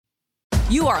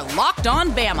You are Locked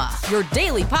On Bama, your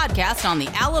daily podcast on the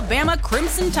Alabama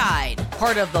Crimson Tide.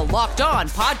 Part of the Locked On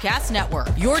Podcast Network,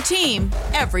 your team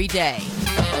every day.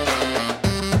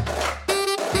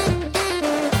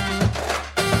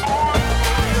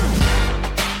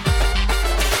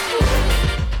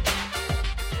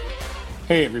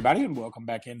 Hey, everybody, and welcome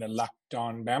back into Locked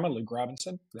On Bama. Luke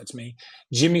Robinson, that's me.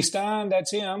 Jimmy Stein,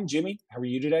 that's him. Jimmy, how are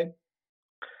you today?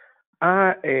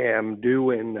 I am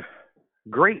doing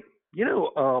great. You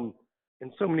know,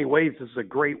 in so many ways, this is a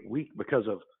great week because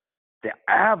of the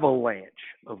avalanche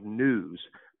of news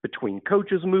between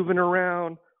coaches moving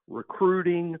around,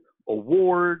 recruiting,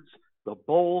 awards, the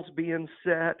bowls being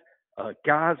set,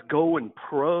 guys going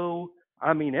pro.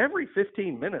 I mean, every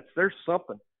 15 minutes, there's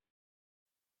something.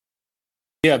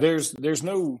 Yeah, there's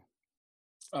no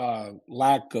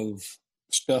lack of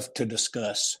stuff to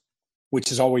discuss,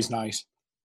 which is always nice.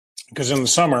 Because in the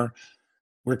summer,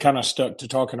 we're kind of stuck to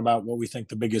talking about what we think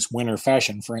the biggest winter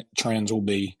fashion trends will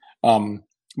be.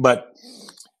 But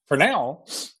for now,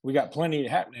 we got plenty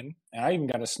happening, and I even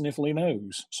got a sniffly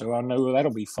nose. So I know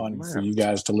that'll be fun for you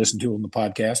guys to listen to on the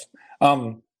podcast.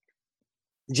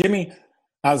 Jimmy,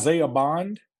 Isaiah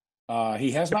Bond,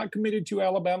 he has not committed to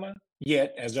Alabama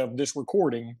yet as of this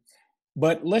recording,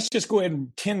 but let's just go ahead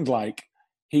and pretend like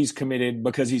he's committed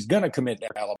because he's going to commit to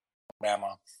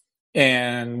Alabama.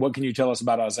 And what can you tell us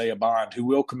about Isaiah Bond, who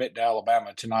will commit to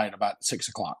Alabama tonight about 6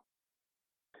 o'clock?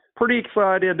 Pretty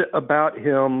excited about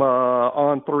him.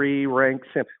 On3 ranks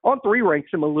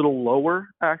him a little lower,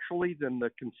 actually, than the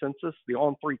consensus, the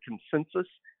On3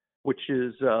 consensus, which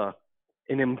is an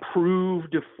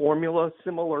improved formula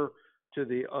similar to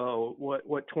the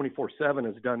what 24/7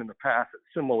 has done in the past. It's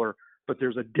similar, but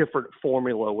there's a different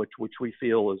formula which we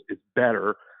feel is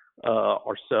better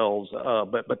ourselves.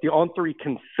 But the On3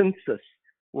 consensus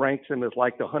ranks him as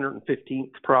like the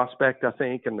 115th prospect, I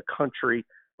think, in the country.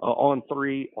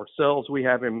 On3 ourselves, we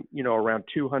have him, around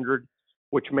 200,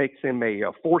 which makes him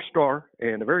a 4-star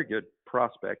and a very good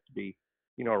prospect to be,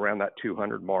 around that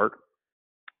 200 mark.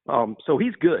 So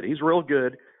he's good. He's real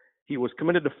good. He was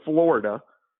committed to Florida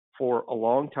for a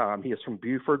long time. He is from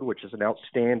Buford, which is an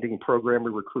outstanding program.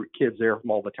 We recruit kids there from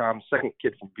all the time. Second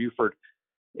kid from Buford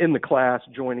in the class,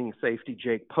 joining safety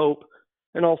Jake Pope,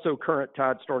 and also current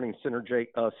Tide starting center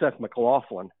Seth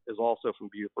McLaughlin is also from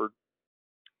Buford.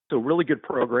 So really good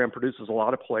program, produces a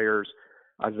lot of players.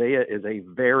 Isaiah is a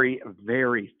very,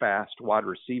 very fast wide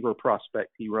receiver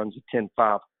prospect. He runs a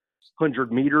 10.5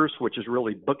 100 meters, which is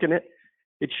really booking it.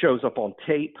 It shows up on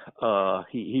tape.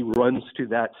 He runs to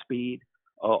that speed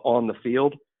on the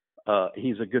field.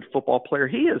 He's a good football player.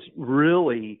 He is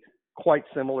really quite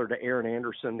similar to Aaron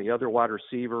Anderson, the other wide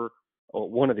receiver,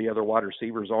 one of the other wide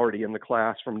receivers already in the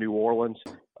class from New Orleans,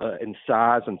 in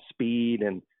size and speed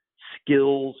and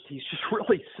skills. He's just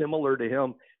really similar to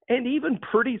him, and even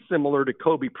pretty similar to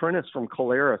Kobe Prentice from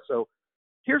Calera. So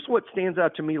here's what stands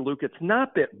out to me, Luke. It's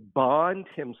not that Bond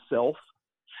himself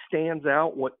stands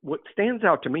out. What stands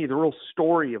out to me, the real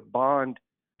story of Bond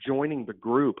joining the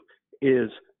group is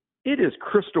it is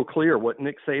crystal clear what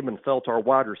Nick Saban felt our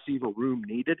wide receiver room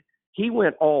needed. He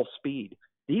went all speed.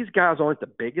 These guys aren't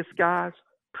the biggest guys.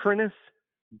 Prentice,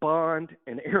 Bond,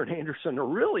 and Aaron Anderson are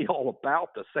really all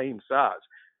about the same size.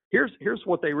 Here's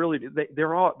what they really do. They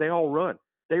all run.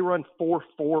 They run 4.4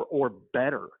 or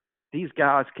better. These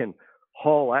guys can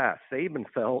haul ass. Saban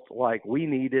felt like we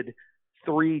needed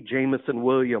 3 Jameson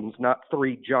Williams, not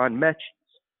 3 John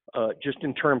Mechie, just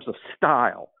in terms of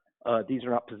style. These are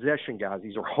not possession guys.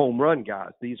 These are home run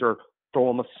guys. These are throw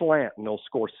them a slant and they'll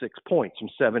score 6 points from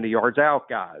 70 yards out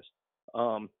guys.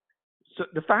 So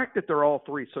the fact that they're all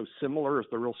 3 so similar is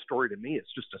the real story to me.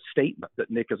 It's just a statement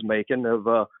that Nick is making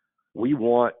of we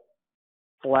want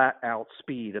flat out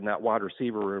speed in that wide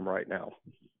receiver room right now.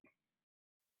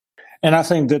 And I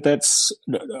think that's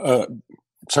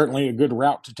certainly a good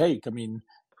route to take. I mean,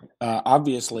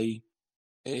 obviously,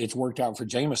 it's worked out for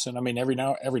Jameson. I mean, every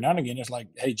now and again, it's like,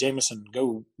 hey, Jameson,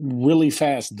 go really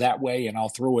fast that way, and I'll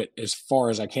throw it as far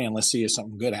as I can. Let's see if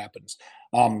something good happens.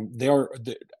 There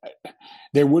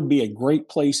would be a great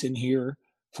place in here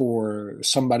for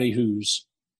somebody who's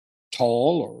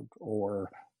tall or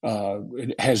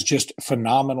has just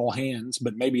phenomenal hands,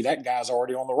 but maybe that guy's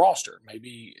already on the roster.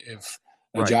 Maybe if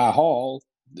Jai Hall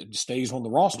stays on the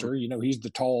roster, he's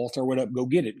the tall, throw it up, go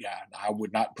get it guy. I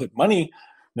would not put money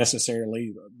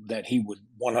necessarily that he would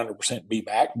 100% be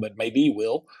back, but maybe he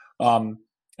will. And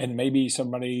maybe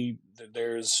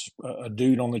there's a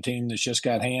dude on the team that's just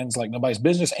got hands like nobody's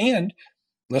business. And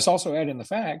let's also add in the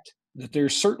fact that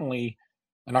there's certainly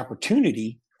an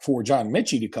opportunity for John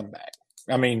Mechie to come back.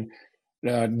 I mean,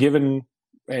 given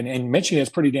and Mechie has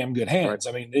pretty damn good hands.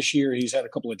 Right. I mean, this year he's had a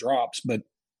couple of drops, but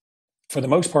for the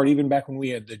most part, even back when we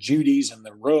had the Judys and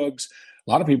the Ruggs,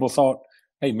 a lot of people thought,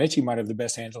 hey, Mechie might have the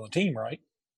best hands on the team, right?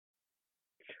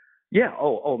 Yeah.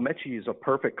 Mechie is a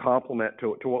perfect complement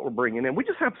to what we're bringing in. We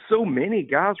just have so many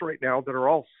guys right now that are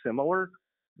all similar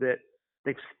that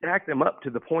they've stacked them up to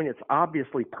the point it's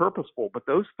obviously purposeful. But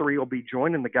those three will be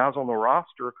joining the guys on the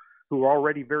roster who are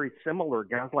already very similar.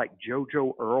 Guys like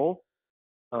JoJo Earl,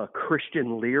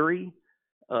 Christian Leary,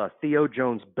 Theo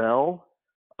Jones-Bell.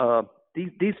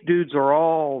 These dudes are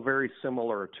all very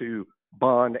similar to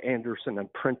Bond, Anderson,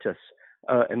 and Prentice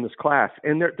in this class.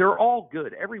 And they're all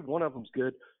good. Every one of them's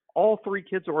good. All three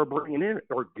kids that we're bringing in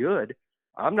are good.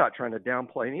 I'm not trying to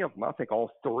downplay any of them. I think all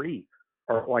three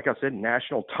are, like I said,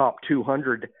 national top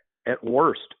 200 at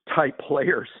worst type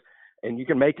players. And you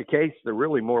can make a case they're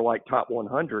really more like top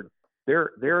 100.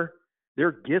 They're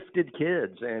gifted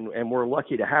kids, and we're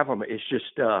lucky to have them. It's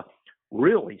just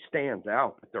really stands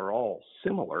out that they're all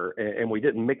similar. And we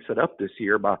didn't mix it up this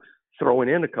year by throwing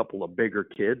in a couple of bigger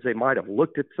kids. They might have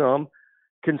looked at some,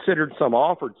 considered some,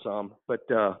 offered some, but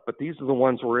these are the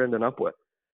ones we're ending up with.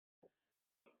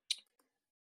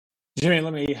 Jimmy,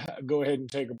 let me go ahead and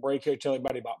take a break here, tell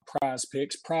everybody about Prize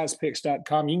Picks,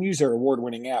 prizepicks.com. You can use their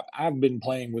award-winning app. I've been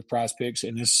playing with Prize Picks,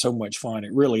 and it's so much fun.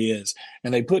 It really is.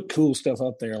 And they put cool stuff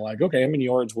up there like, okay, how many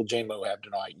yards will J-Mo have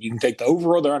tonight? You can take the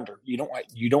over or the under. You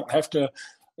don't have to,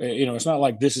 it's not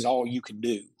like this is all you can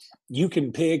do. You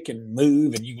can pick and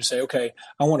move, and you can say, okay,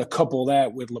 I want to couple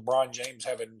that with LeBron James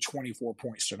having 24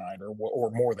 points tonight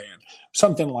or more than.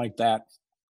 Something like that.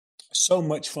 So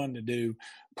much fun to do.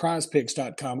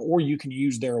 Prizepicks.com, or you can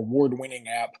use their award-winning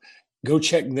app. Go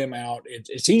check them out.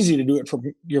 It's easy to do it from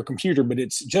your computer, but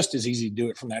it's just as easy to do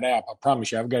it from that app. I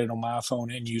promise you, I've got it on my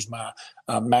iPhone and use my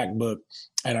MacBook,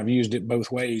 and I've used it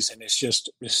both ways, and it's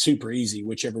super easy,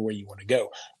 whichever way you want to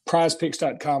go.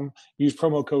 Prizepicks.com, use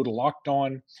promo code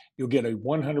LOCKEDON. You'll get a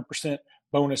 100%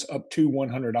 bonus up to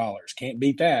 $100. Can't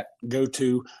beat that. Go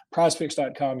to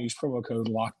prizepicks.com, use promo code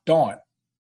LOCKEDON.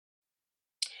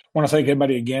 I want to thank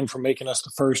everybody again for making us the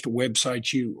first first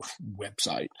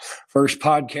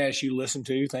podcast you listen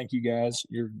to. Thank you guys.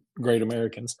 You're great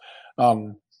Americans.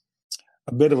 A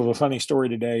bit of a funny story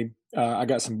today. I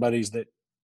got some buddies that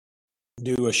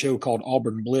do a show called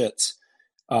Auburn Blitz.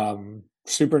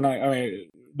 Super nice. I mean,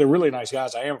 they're really nice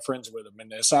guys. I am friends with them.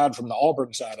 And aside from the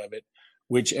Auburn side of it,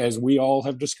 which as we all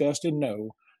have discussed and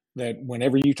know, that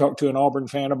whenever you talk to an Auburn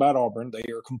fan about Auburn, they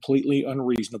are completely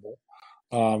unreasonable.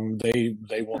 They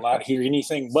will not hear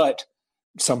anything but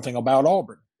something about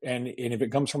Auburn. And if it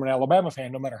comes from an Alabama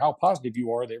fan, no matter how positive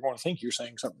you are, they're going to think you're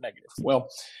saying something negative. Well,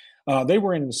 they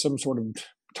were in some sort of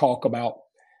talk about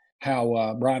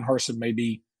how Brian Harsin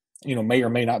may or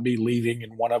may not be leaving.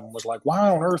 And one of them was like, why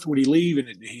on earth would he leave? And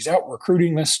he's out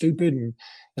recruiting, that's stupid. And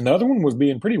the other one was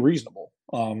being pretty reasonable.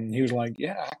 He was like,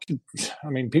 yeah,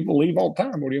 people leave all the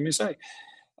time. What do you want me to say?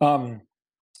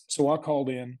 So I called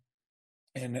in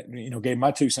and, gave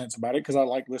my 2 cents about it because I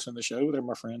like listening to the show. They're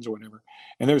my friends or whatever.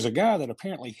 And there's a guy that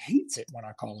apparently hates it when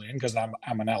I call in because I'm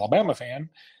an Alabama fan.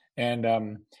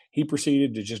 And he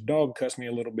proceeded to just dog cuss me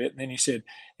a little bit. And then he said,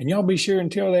 and y'all be sure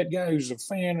and tell that guy who's a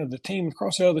fan of the team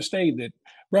across the other state that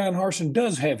Brian Harsin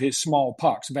does have his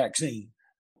smallpox vaccine.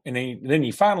 And then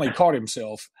he finally caught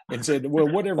himself and said, well,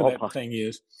 whatever that thing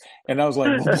is. And I was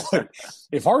like, well, boy,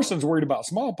 if Harson's worried about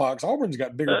smallpox, Auburn's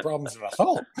got bigger problems than I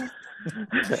thought.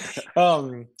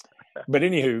 But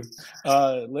anywho,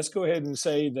 let's go ahead and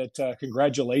say that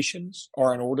congratulations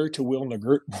are in order to Will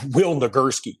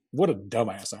Nagurski. What a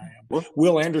dumbass I am.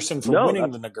 Will Anderson for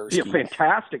winning the Nagurski. It's a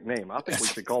fantastic name. I think we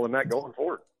should call him that going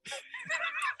forward.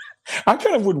 I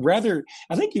kind of would rather –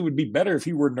 I think he would be better if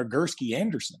he were Nagurski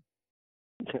Anderson.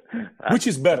 Which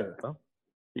is better? Well,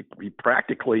 he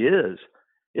practically is.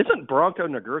 Isn't Bronco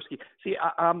Nagurski? See,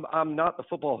 I'm not the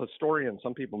football historian.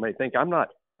 Some people may think I'm not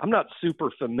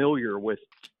super familiar with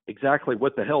exactly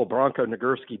what the hell Bronco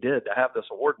Nagurski did to have this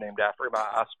award named after him.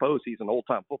 I suppose he's an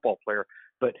old-time football player,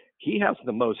 but he has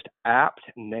the most apt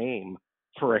name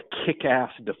for a kick-ass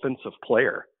defensive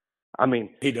player. I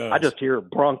mean, he does. I just hear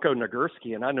Bronco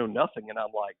Nagurski and I know nothing, and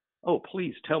I'm like, oh,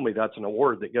 please tell me that's an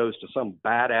award that goes to some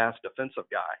badass defensive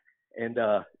guy. And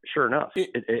sure enough,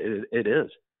 it is.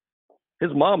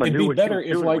 His mama knew what she was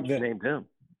doing when she named him.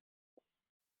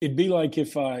 It'd be like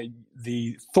if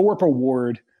the Thorpe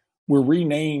Award were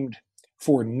renamed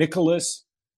for Nicholas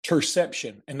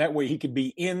Terception, and that way he could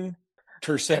be in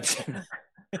Terception.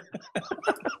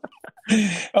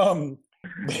 Anyway,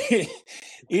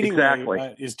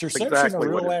 exactly. Is Terception a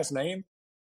real last name?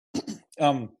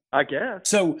 I guess.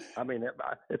 So, I mean,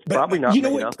 it's probably not you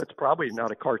know made what? up. It's probably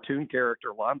not a cartoon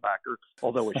character linebacker,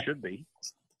 although it should be.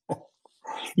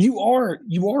 You are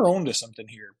onto something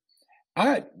here.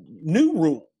 New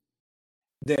rule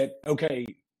that, okay,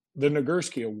 the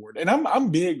Nagurski Award, and I'm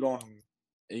big on,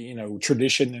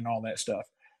 tradition and all that stuff,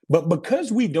 but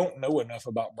because we don't know enough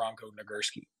about Bronco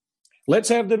Nagurski, let's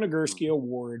have the Nagurski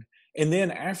Award, and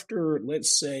then after,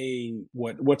 let's say,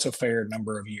 what's a fair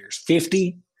number of years?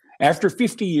 50? After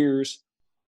 50 years,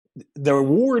 the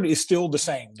award is still the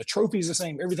same. The trophy's the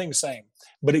same. Everything's the same,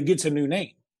 but it gets a new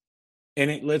name.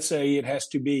 And let's say it has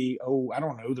to be, I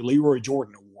don't know, the Leroy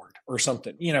Jordan Award or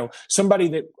something. Somebody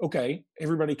that, okay,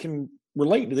 everybody can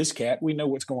relate to this cat. We know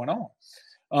what's going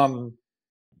on.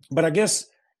 But I guess,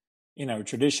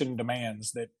 tradition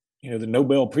demands that, the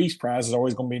Nobel Peace Prize is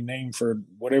always going to be named for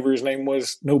whatever his name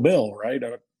was, Nobel, right?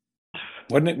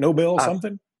 Wasn't it Nobel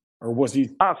something? Or was he?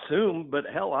 I assume, but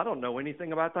hell, I don't know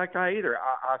anything about that guy either.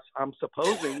 I'm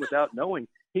supposing without knowing,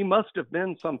 he must have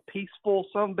been some peaceful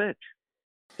bitch.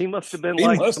 He must have been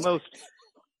the most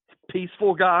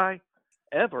peaceful guy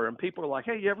ever. And people are like,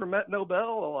 hey, you ever met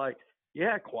Nobel? I'm like,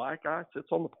 yeah, quiet guy, sits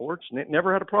on the porch, and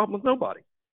never had a problem with nobody.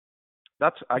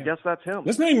 I guess that's him.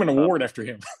 Let's name an award after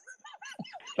him.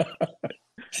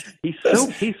 He's so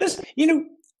peaceful.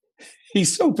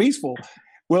 He's so peaceful.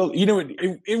 Well,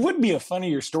 it would be a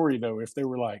funnier story, though, if they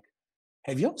were like,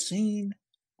 have y'all seen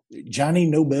Johnny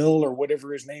Nobel or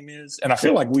whatever his name is? And I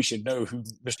feel like we should know who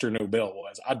Mr. Nobel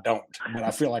was. I don't, but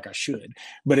I feel like I should.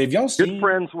 But have y'all seen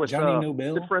Johnny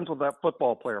Nobel? Good friends with that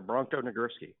football player, Bronco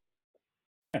Nagurski.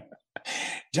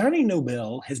 Johnny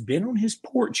Nobel has been on his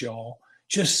porch, y'all,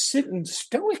 just sitting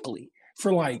stoically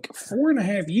for like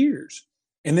 4.5 years.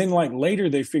 And then later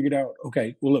they figured out,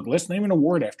 okay, well, look, let's name an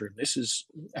award after him.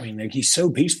 He's so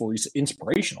peaceful. He's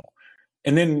inspirational.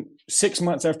 And then 6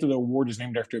 months after the award is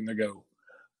named after him, they go,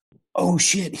 oh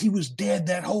shit, he was dead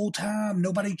that whole time.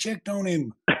 Nobody checked on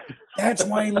him. That's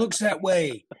why he looks that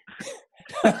way.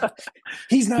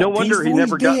 He's not. No wonder peaceful, he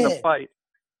never got in dead. a fight.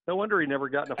 No wonder he never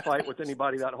got in a fight with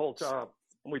anybody that whole time.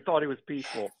 We thought he was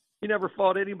peaceful. He never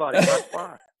fought anybody. That's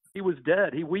why. He was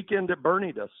dead. He weekend at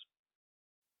Bernie'd us.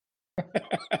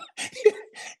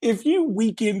 If you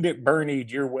weekend at Bernie'd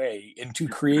your way into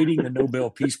creating the Nobel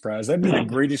Peace Prize, that'd be the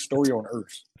greatest story on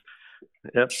earth.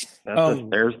 Yep.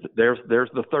 There's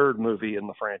the third movie in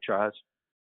the franchise.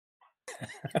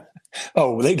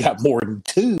 Oh, they got more than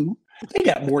two. They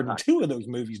got more than two of those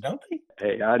movies, don't they?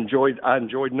 Hey, I enjoyed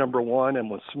number one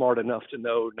and was smart enough to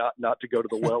know not to go to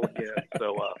the well again.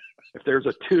 So if there's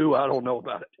a 2, I don't know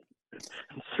about it.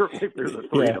 And certainly if there's a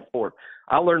 3 and a 4.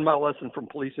 I learned my lesson from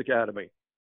Police Academy.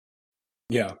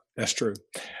 Yeah, that's true.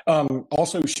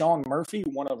 Also, Sean Murphy,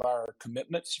 one of our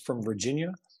commitments from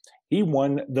Virginia, he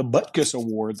won the Butkus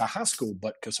Award, the high school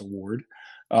Butkus Award,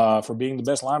 for being the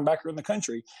best linebacker in the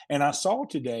country. And I saw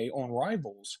today on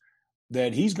Rivals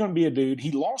that he's going to be a dude.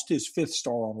 He lost his 5th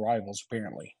star on Rivals,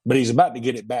 apparently, but he's about to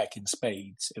get it back in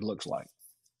spades, it looks like.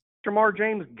 Shamar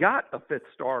James got a 5th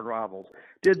star in Rivals.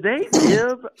 Did they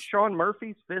give Sean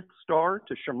Murphy's 5th star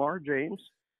to Shamar James?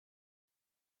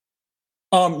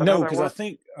 No, because I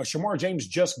think Shamar James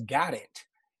just got it.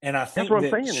 And I think that's what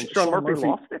I'm saying. And Sean Murphy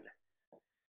lost it?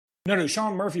 No,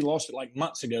 Sean Murphy lost it like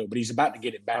months ago, but he's about to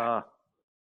get it back.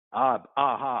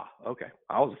 Okay.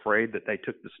 I was afraid that they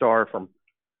took the star from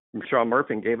Sean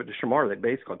Murphy and gave it to Shamar. They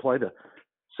basically play the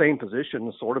same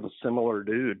position, sort of a similar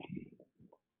dude.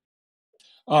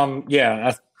 They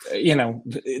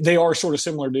are sort of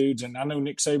similar dudes, and I know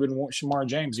Nick Saban wants Shamar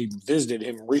James. He visited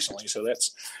him recently, so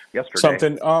that's yesterday.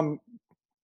 Something.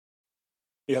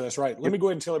 Yeah, that's right. Let me go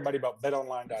ahead and tell everybody about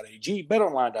betonline.ag.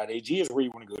 Betonline.ag is where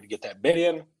you want to go to get that bet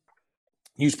in.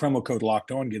 Use promo code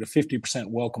Locked On, get a 50%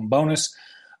 welcome bonus.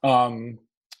 And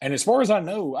as far as I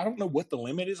know, I don't know what the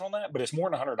limit is on that, but it's more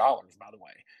than $100, by the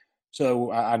way.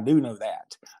 So I do know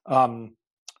that.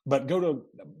 But go to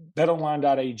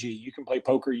betonline.ag. You can play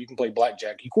poker. You can play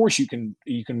blackjack. Of course, you can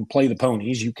play the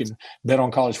ponies. You can bet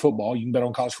on college football. You can bet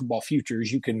on college football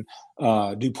futures. You can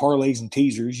do parlays and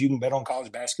teasers. You can bet on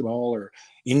college basketball or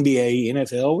NBA,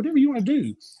 NFL, whatever you want to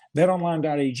do.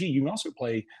 Betonline.ag. You can also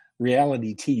play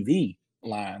reality TV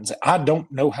lines. I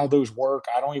don't know how those work.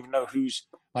 I don't even know who's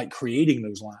creating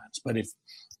those lines. But if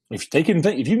you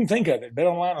can think of it,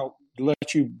 BetOnline will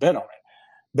let you bet on it.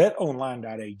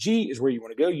 BetOnline.ag is where you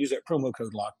want to go. Use that promo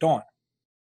code Locked On.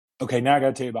 Okay, now I got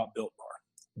to tell you about Built Bar.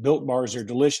 Built Bars are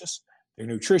delicious. They're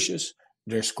nutritious.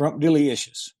 They're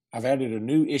scrumptious. I've added a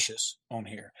new issues on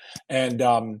here.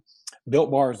 And Built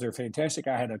Bars, they're fantastic.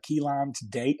 I had a key lime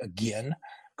today again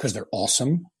because they're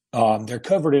awesome. They're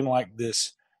covered in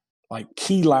this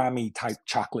key limey type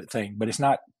chocolate thing, but it's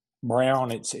not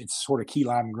brown. It's sort of key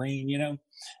lime green,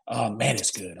 Man,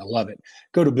 it's good. I love it.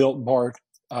 Go to Built Bar.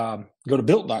 Go to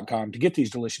Built.com to get these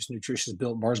delicious, nutritious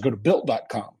Built Bars. Go to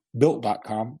Built.com.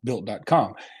 Built.com,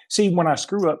 Built.com. See, when I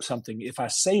screw up something, if I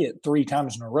say it 3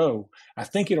 times in a row, I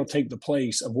think it'll take the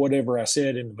place of whatever I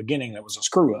said in the beginning that was a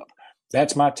screw up.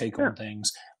 That's my take on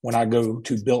things when I go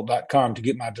to Built.com to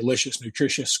get my delicious,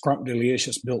 nutritious,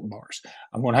 scrumptious Built Bars.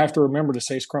 I'm going to have to remember to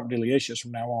say scrumptious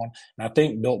from now on, and I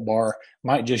think Built Bar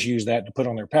might just use that to put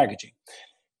on their packaging.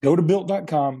 Go to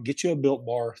Built.com, get you a Built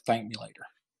Bar, thank me later.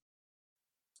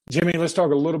 Jimmy, let's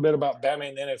talk a little bit about Bama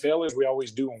in the NFL, as we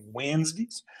always do on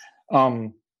Wednesdays.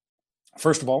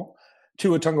 First of all,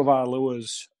 Tua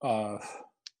Tagovailoa's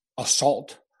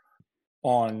assault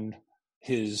on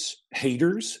his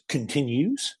haters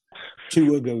continues.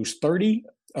 Tua goes 30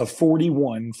 of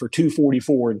 41 for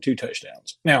 244 and 2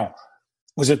 touchdowns. Now,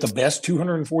 was it the best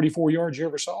 244 yards you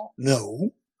ever saw?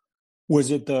 No.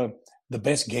 Was it the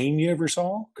best game you ever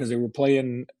saw because they were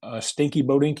playing a stinky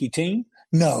bodinky team?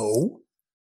 No.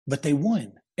 But they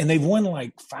won, and they've won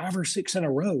like 5 or 6 in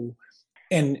a row.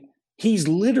 And he's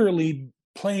literally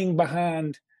playing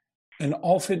behind an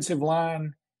offensive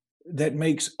line that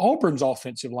makes Auburn's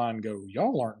offensive line go,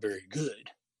 y'all aren't very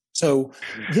good. So,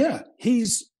 yeah,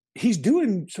 he's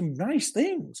doing some nice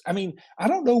things. I mean, I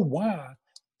don't know why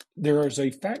there is a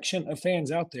faction of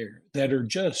fans out there that are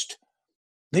just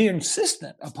they're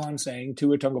insistent upon saying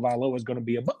Tua Tagovailoa is going to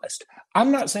be a bust.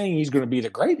 I'm not saying he's going to be the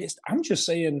greatest. I'm just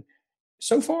saying –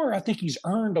 so far, I think he's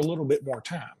earned a little bit more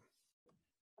time.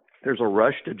 There's a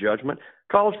rush to judgment.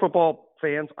 College football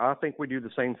fans, I think we do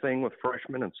the same thing with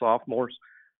freshmen and sophomores.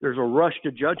 There's a rush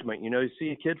to judgment. You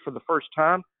see a kid for the first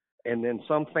time, and then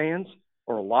some fans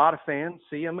or a lot of fans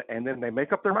see him, and then they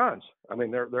make up their minds. I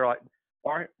mean, they're like,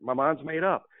 all right, my mind's made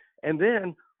up. And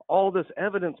then all this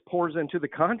evidence pours into the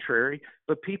contrary,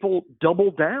 but people double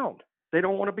down. They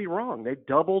don't want to be wrong. They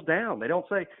double down. They don't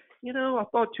say, I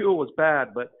thought Tua was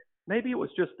bad, but maybe it was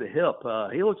just the hip.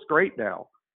 He looks great now.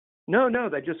 No,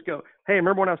 they just go, hey,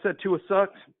 remember when I said Tua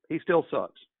sucks? He still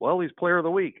sucks. Well, he's player of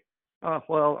the week.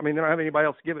 Well, I mean, they don't have anybody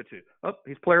else to give it to. Oh,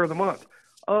 he's player of the month.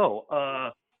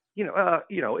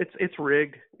 It's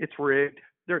rigged. It's rigged.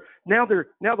 Now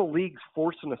the league's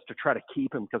forcing us to try to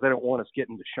keep him because they don't want us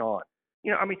getting Deshaun.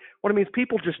 What I mean is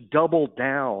people just double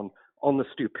down on the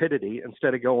stupidity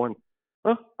instead of going,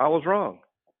 I was wrong.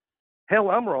 Hell,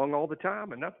 I'm wrong all the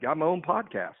time, and I've got my own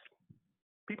podcast.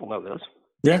 People know this.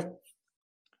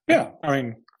 Yeah. I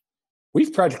mean,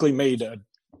 we've practically made a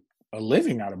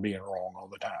living out of being wrong all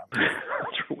the time.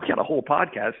 We got a whole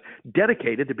podcast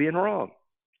dedicated to being wrong.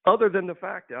 Other than the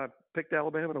fact that I picked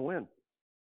Alabama to win,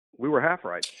 we were half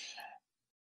right.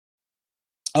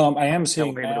 I am seeing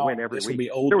Alabama now to win every this week. will be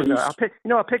old.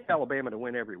 I picked Alabama to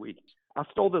win every week. I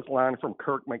stole this line from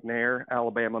Kirk McNair,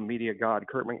 Alabama media god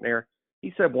Kirk McNair.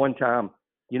 He said one time,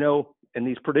 in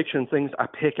these prediction things, I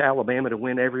pick Alabama to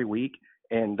win every week,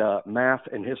 and math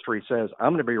and history says I'm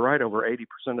going to be right over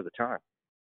 80% of the time.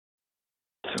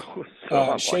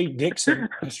 So Shea Dixon.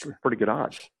 Pretty good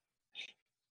odds.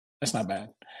 That's not bad.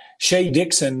 Shea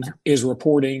Dixon is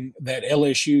reporting that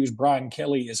LSU's Brian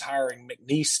Kelly is hiring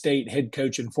McNeese State head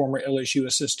coach and former LSU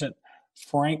assistant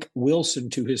Frank Wilson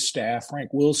to his staff. Frank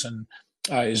Wilson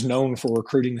is known for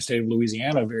recruiting the state of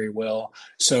Louisiana very well.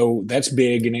 So that's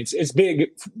big, and it's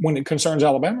big when it concerns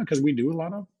Alabama because we do a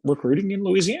lot of recruiting in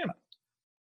Louisiana.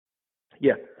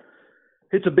 Yeah,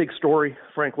 it's a big story.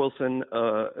 Frank Wilson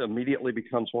immediately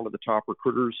becomes one of the top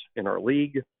recruiters in our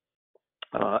league.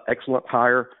 Excellent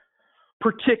hire,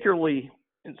 particularly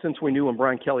since we knew when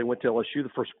Brian Kelly went to LSU, the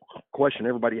first question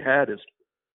everybody had is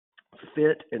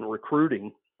fit and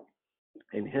recruiting,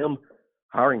 and him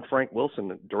hiring Frank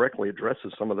Wilson directly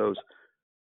addresses some of those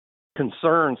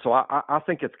concerns. So I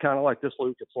think it's kind of like this,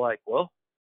 Luke. It's like, well,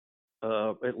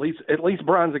 at least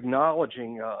Brian's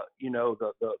acknowledging,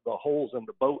 the holes in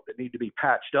the boat that need to be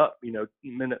patched up,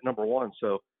 minute number one.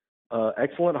 So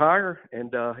excellent hire.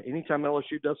 And anytime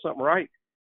LSU does something right,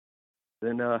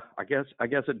 then I guess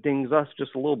it dings us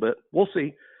just a little bit. We'll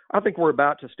see. I think we're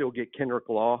about to still get Kendrick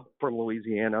Law from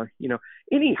Louisiana.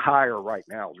 Any hire right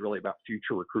now is really about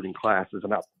future recruiting classes and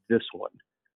not this one.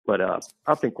 But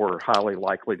I think we're highly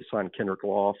likely to sign Kendrick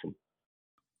Law from.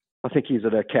 I think he's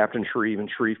at Captain Shreve in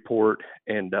Shreveport,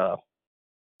 and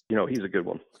he's a good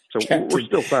one. So we're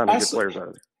still signing good players out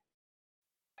of there.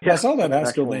 Yeah, I saw that high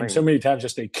school name so many times.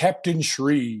 Just a Captain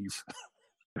Shreve.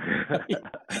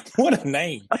 What a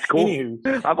name! That's cool.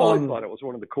 Anywho, I've always thought it was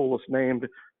one of the coolest named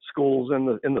schools in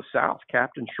the South.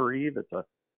 Captain Shreve. It's a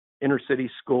inner city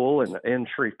school in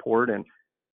Shreveport, and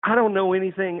I don't know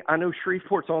anything. I know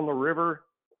Shreveport's on the river.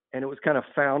 and it was kind of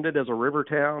founded as a river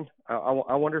town.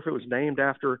 I wonder if it was named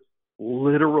after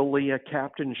literally a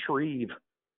Captain Shreve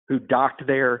who docked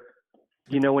there,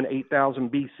 in 8000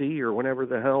 BC or whenever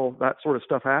the hell that sort of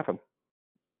stuff happened.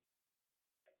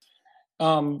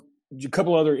 A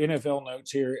couple other NFL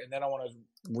notes here, and then I want to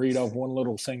read off one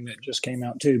little thing that just came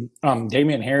out too.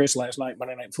 Damian Harris last night,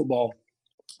 Monday Night Football,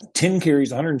 10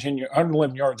 carries,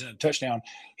 111 yards and a touchdown.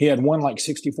 He had one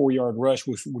 64-yard rush,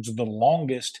 which was the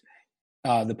longest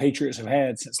the Patriots have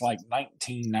had since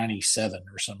 1997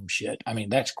 or some shit. I mean,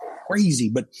 that's crazy,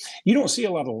 but you don't see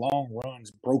a lot of long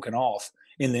runs broken off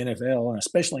in the NFL, and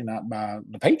especially not by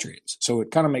the Patriots. So it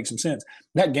kind of makes some sense.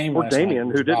 That game last night, Damian,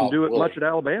 who didn't do it much at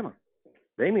Alabama.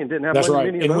 Damian didn't have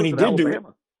many of those at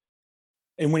Alabama.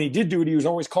 And when he did do it, he was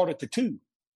always caught at the 2.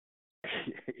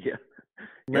 Yeah.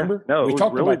 Remember? No, we it was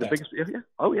talked really about the that. biggest. Yeah.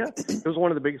 Oh, yeah. It was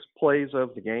one of the biggest plays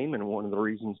of the game, and one of the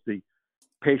reasons the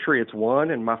Patriots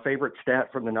won. And my favorite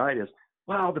stat from the night is,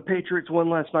 wow, the Patriots won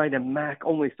last night, and Mac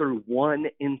only threw one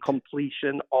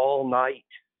incompletion all night,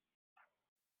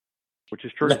 which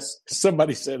is true. Yes,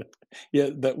 somebody said it. Yeah,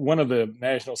 that one of the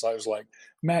national sites was like,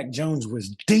 Mac Jones was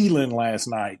dealing last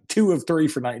night, 2 of 3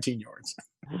 for 19 yards.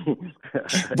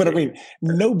 But I mean,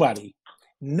 nobody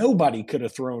could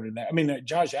have thrown in that. I mean,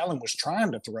 Josh Allen was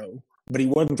trying to throw, but he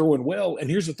wasn't throwing well. And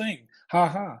here's the thing,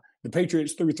 the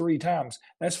Patriots threw 3 times.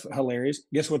 That's hilarious.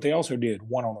 Guess what they also did?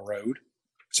 One on the road.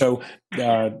 So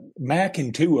Mac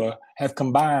and Tua have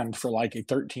combined for a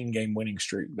 13-game winning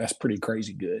streak. That's pretty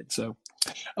crazy good. So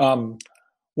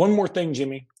one more thing,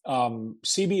 Jimmy.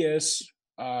 CBS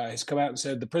has come out and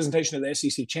said the presentation of the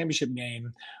SEC championship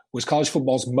game was college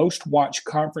football's most watched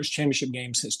conference championship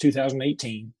game since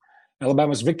 2018.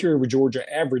 Alabama's victory over Georgia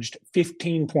averaged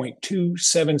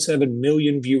 15.277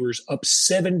 million viewers, up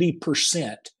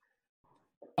 70%.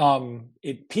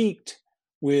 It peaked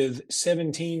with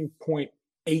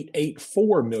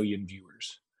 17.884 million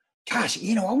viewers. Gosh,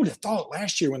 I would have thought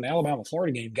last year when the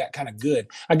Alabama-Florida game got kind of good.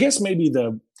 I guess maybe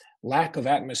the lack of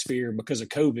atmosphere because of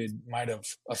COVID might have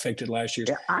affected last year's.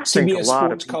 Yeah, I think a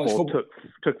lot of people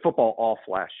took football off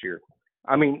last year.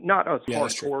 I mean, not us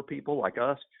hardcore people like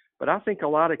us, but I think a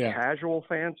lot of casual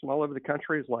fans from all over the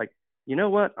country is like, you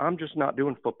know what? I'm just not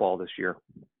doing football this year.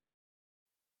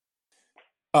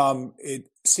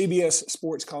 CBS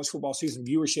Sports college football season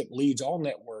viewership leads all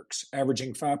networks,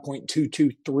 averaging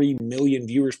 5.223 million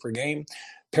viewers per game.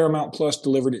 Paramount Plus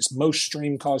delivered its most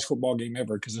streamed college football game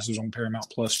ever because this was on Paramount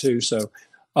Plus too. So,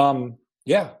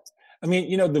 yeah. I mean,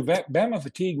 the Bama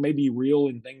fatigue may be real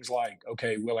in things like,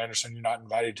 okay, Will Anderson, you're not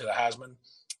invited to the Heisman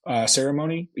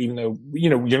ceremony, even though,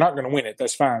 you're not going to win it.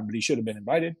 That's fine, but he should have been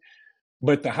invited.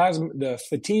 But the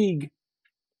fatigue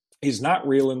is not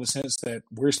real in the sense that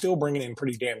we're still bringing in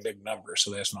pretty damn big numbers.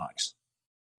 So that's nice.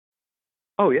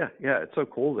 Oh, yeah. Yeah. It's so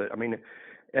cool that, I mean,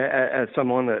 as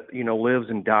someone that, lives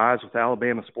and dies with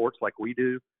Alabama sports like we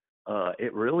do,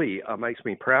 it really makes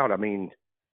me proud. I mean,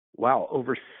 wow,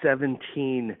 over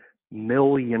 17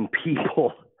 million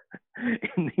people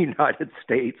in the United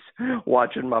States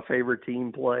watching my favorite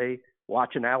team play,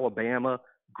 watching Alabama,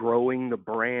 growing the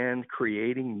brand,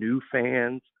 creating new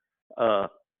fans.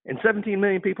 And 17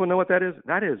 million people know what that is?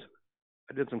 That is,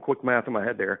 I did some quick math in my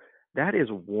head there. That is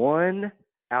 1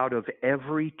 out of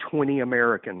every 20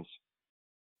 Americans.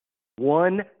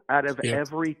 1 out of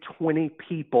every 20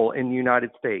 people in the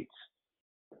United States.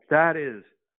 That is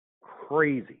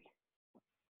crazy.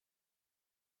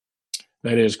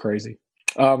 That is crazy.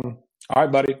 All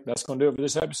right, buddy. That's going to do it for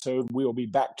this episode. We will be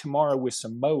back tomorrow with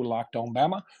some Mo Locked on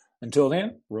Bama. Until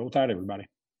then, roll tide, everybody.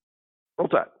 Roll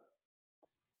tide.